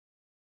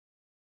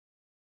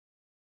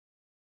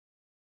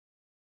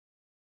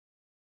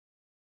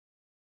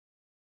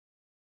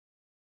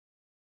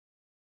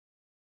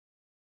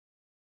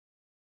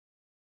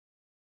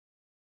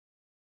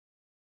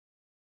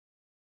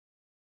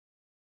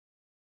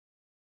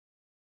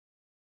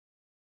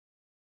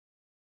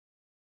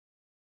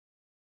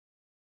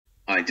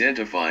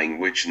Identifying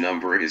which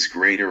number is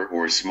greater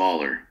or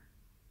smaller.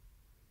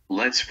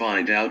 Let's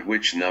find out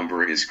which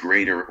number is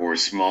greater or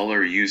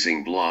smaller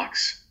using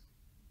blocks.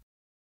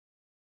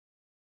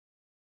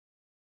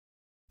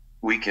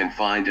 We can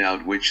find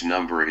out which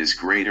number is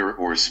greater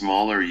or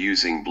smaller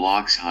using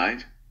blocks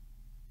height.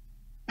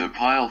 The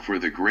pile for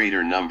the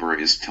greater number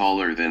is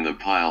taller than the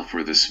pile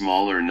for the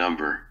smaller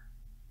number.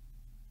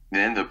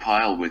 Then the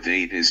pile with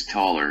 8 is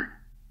taller,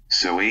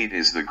 so 8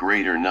 is the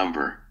greater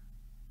number.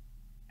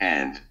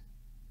 And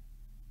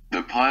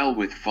the pile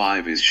with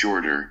 5 is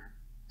shorter,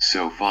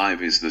 so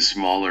 5 is the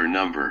smaller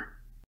number.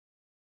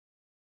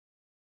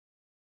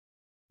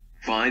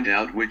 Find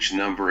out which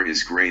number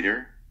is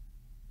greater.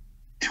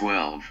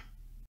 12.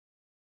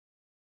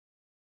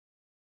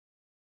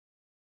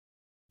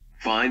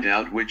 Find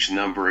out which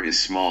number is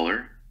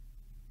smaller.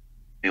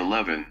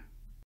 11.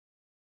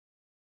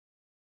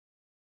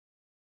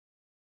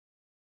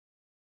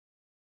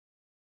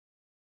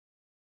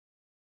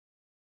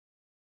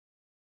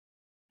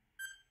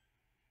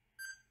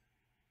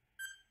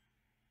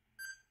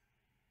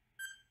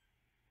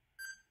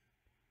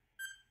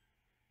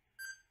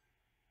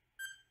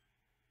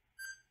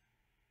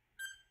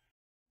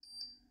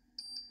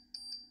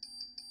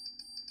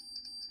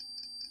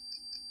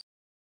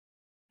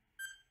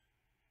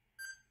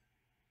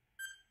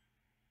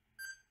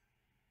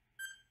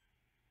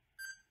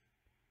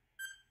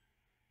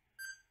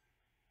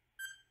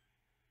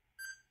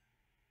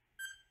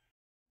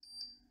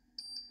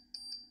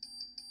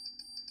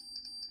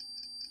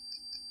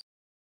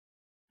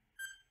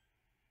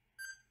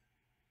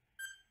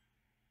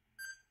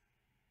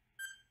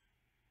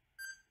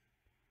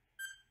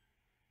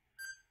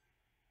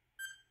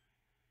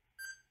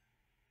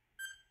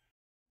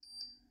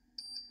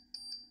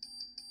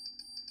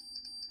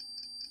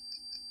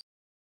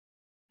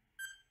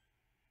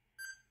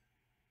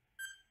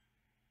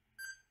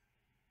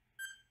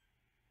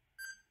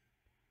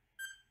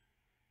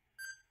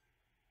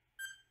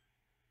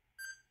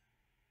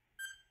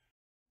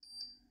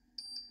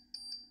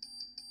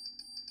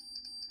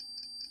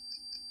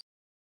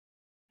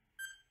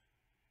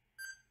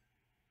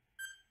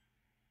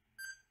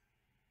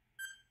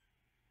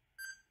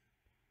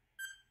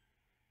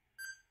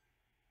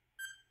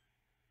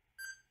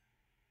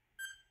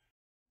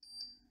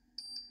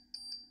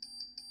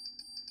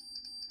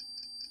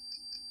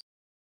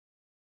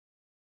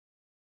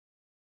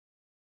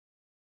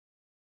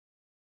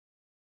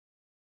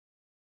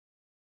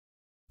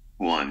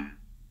 One.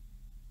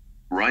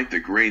 Write the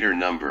greater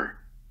number.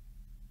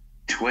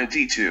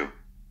 22.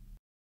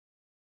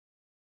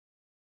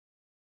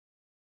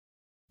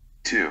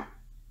 2.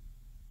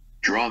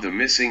 Draw the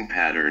missing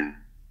pattern.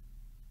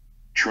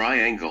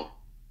 Triangle.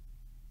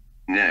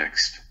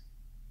 Next.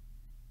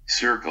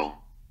 Circle.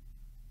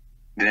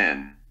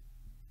 Then.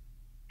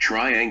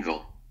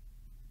 Triangle.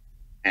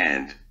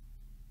 And.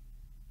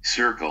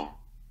 Circle.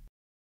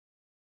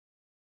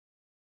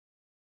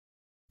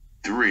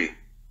 3.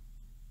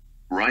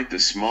 Write the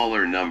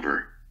smaller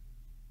number.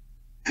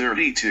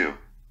 32.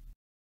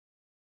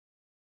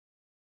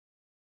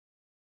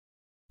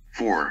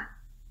 4.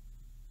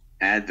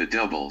 Add the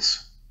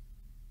doubles.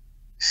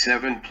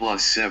 7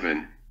 plus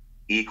 7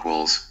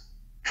 equals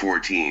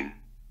 14.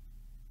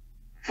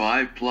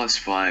 5 plus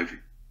 5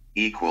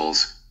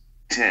 equals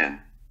 10.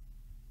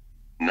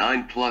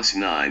 9 plus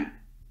 9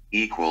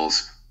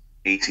 equals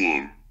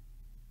 18.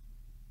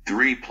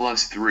 3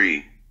 plus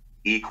 3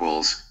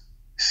 equals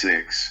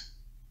 6.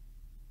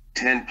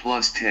 10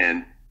 plus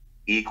 10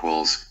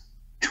 equals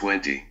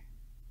 20.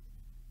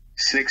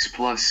 6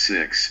 plus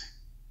 6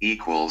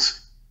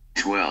 equals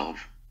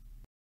 12.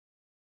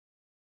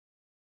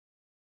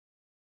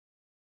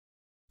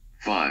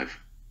 5.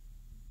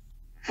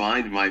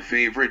 Find my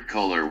favorite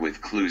color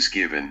with clues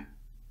given.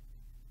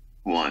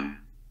 1.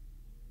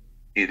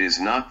 It is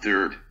not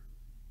third.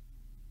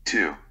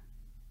 2.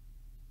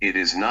 It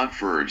is not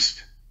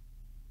first.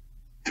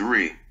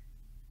 3.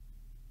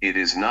 It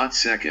is not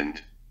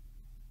second.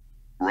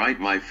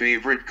 Write my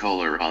favorite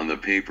color on the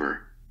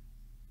paper.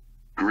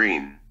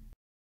 Green.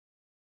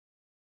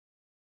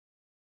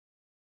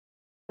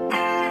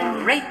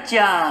 Great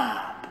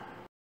job!